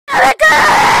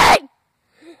Twerking!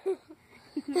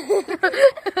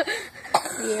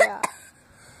 Yeah.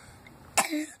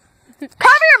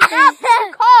 Cover your mouth,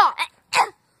 cough.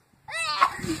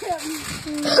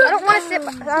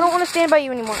 I don't want to stand by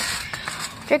you anymore.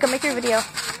 Jacob, make your video.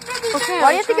 Okay. Why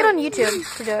do you have to get on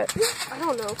YouTube to do it? I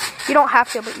don't know. You don't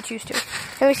have to, but you choose to.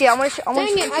 Let me see. I want to.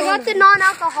 Dang it! I got the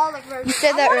non-alcoholic version. You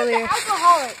said that earlier.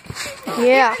 Alcoholic.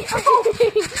 Yeah.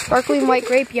 Sparkling white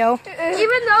grape, yo.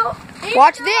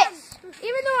 Watch this.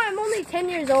 Even though I'm only 10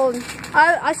 years old,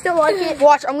 I still like it.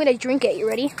 Watch. I'm gonna drink it. You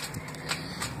ready?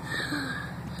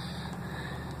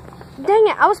 Dang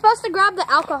it! I was supposed to grab the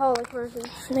alcoholic version.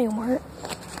 No, you weren't.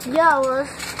 Yeah, I was.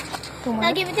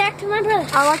 I'll give it back to my brother.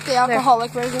 I like the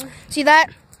alcoholic version. See that?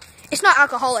 It's not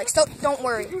alcoholic. So don't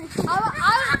worry.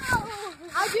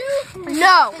 I do.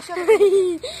 No.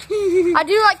 I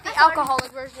do like the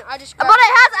alcoholic version. I just. But it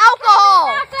has alcohol.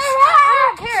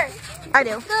 I don't care. I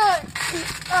do.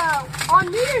 On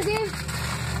New Year's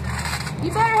Eve,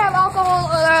 you better have alcohol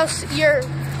or else you're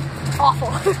awful.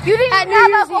 You didn't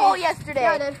have alcohol yesterday.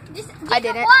 Yeah, I did. I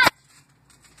didn't. What?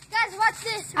 Guys, watch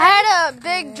this. I had a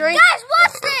big drink. Guys,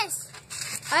 watch this.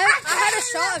 I had a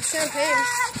shot of champagne.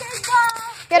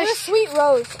 It was Sweet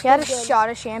Rose. He had a shot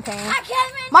of champagne. I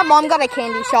can't win. My mom got a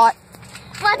candy shot.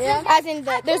 What's Yeah. As in,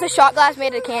 there's a shot glass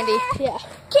made of candy. Yeah.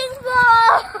 King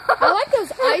Ball? I like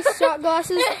those ice shot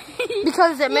glasses.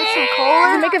 Because it makes you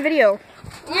cold. Make a video.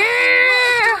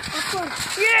 Yeah.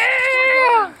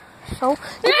 Yeah. So,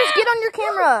 just get on your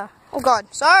camera. Oh God,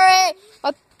 sorry.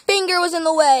 My finger was in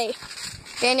the way.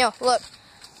 Daniel, look.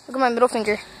 Look at my middle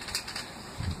finger.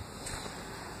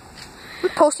 We're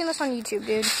posting this on YouTube,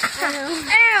 dude.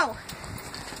 Ow!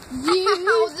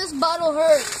 This bottle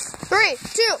hurts. 3,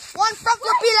 2, 1, front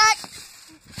flip be like.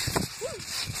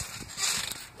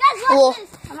 Guys, watch Well,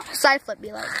 this. side flip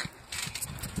be like.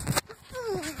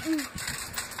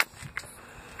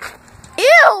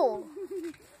 Ew!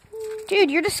 Dude,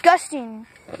 you're disgusting.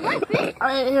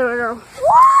 Alright, here we go.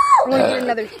 I'm gonna get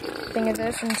another thing of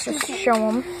this and just show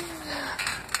them.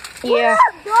 Yeah.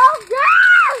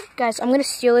 Guys, I'm gonna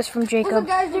steal this from Jacob.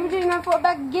 Guys, I'm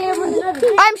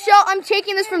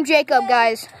taking this from Jacob,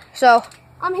 guys. So,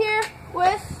 here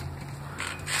with.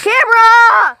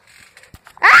 camera!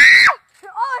 Ah!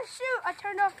 Oh shoot! I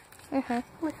turned off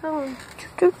my phone.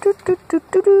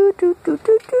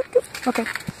 Okay.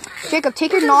 Jacob,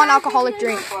 take your non-alcoholic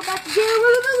drink. We're about to get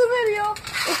another video.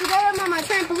 If today I'm on my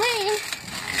trampoline.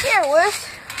 Here, Wes.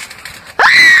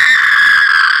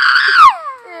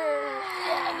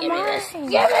 Give me this. Give me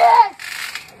this!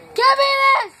 Give me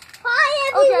this! Hi,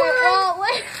 Okay, everyone. well,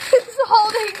 it's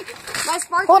holding my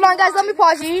sparkling. Hold on, guys. Let me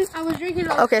pause you. I was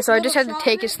drinking. Okay, so I just had to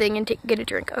take his thing and get a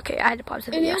drink. Okay, I had to pause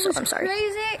the video, so I'm sorry.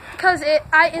 Crazy, because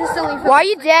I instantly. Why are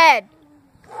you dead?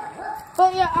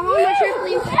 But yeah, I'm on my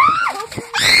trampoline.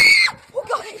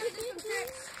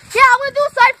 Yeah, I'm gonna do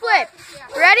a side flip.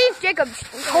 Ready, Jacob?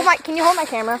 Can you hold my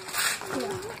camera?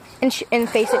 And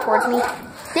face it towards me.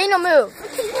 Daniel, move.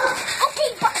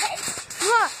 Okay, bye.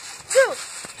 1, 2,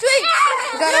 3.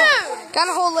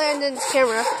 Gotta hold Landon's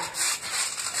camera.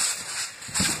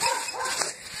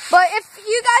 But if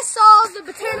you guys saw the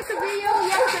Botanica video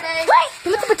yesterday,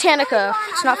 Look at the Botanica.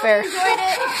 It's not fair. enjoyed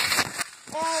it.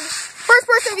 And First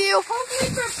person view. hopefully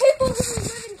for people who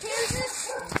live in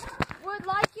Kansas would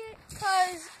like it,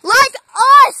 because Like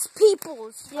us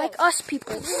peoples. Like us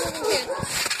peoples.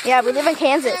 Yeah, we live in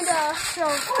Kansas. and so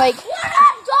Like, if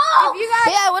you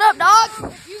guys yeah, what up, dog?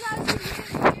 if you guys live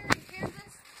here in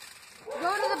Kansas, go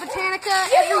to the Botanica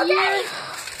every year.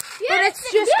 But it's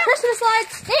just Christmas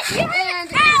lights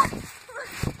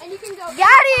and you can go. Got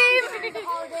him! during the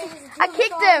holidays. I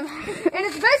kicked him. And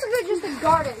it's basically just a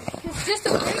garden. It's just a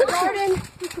big garden.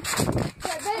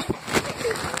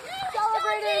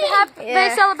 They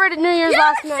celebrated New Year's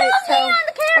last night, so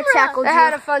I tackled they you.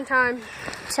 had a fun time.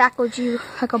 Tackled you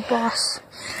like a boss.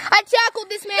 I tackled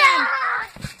this man.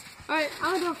 Alright,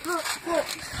 I'm gonna do a flip.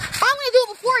 I'm gonna do it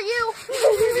before you.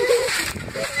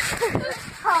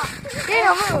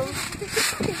 Daniel, move.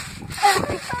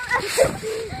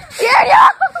 Daniel!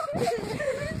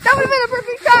 That would have been a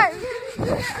perfect time.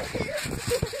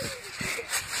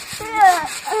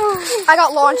 I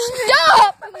got launched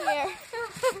up in the air.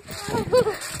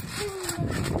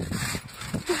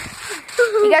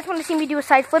 You guys want to see me do a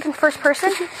side flip in first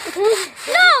person?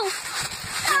 No.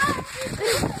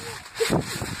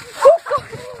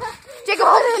 Jacob,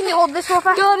 can you hold this real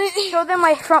fast? Got it. Show them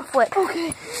my front flip.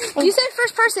 Okay. You said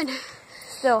first person.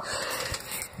 Still.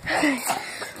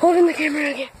 Holding the camera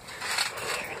again.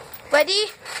 Ready?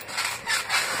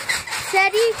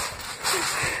 Steady.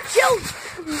 Shoot!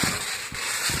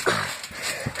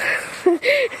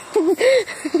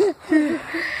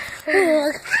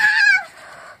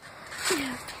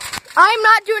 I'm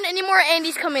not doing any more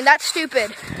Andy's coming. That's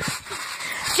stupid.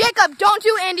 Jacob, don't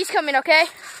do Andy's coming, okay?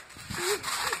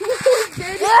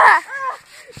 Yeah.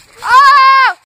 Oh!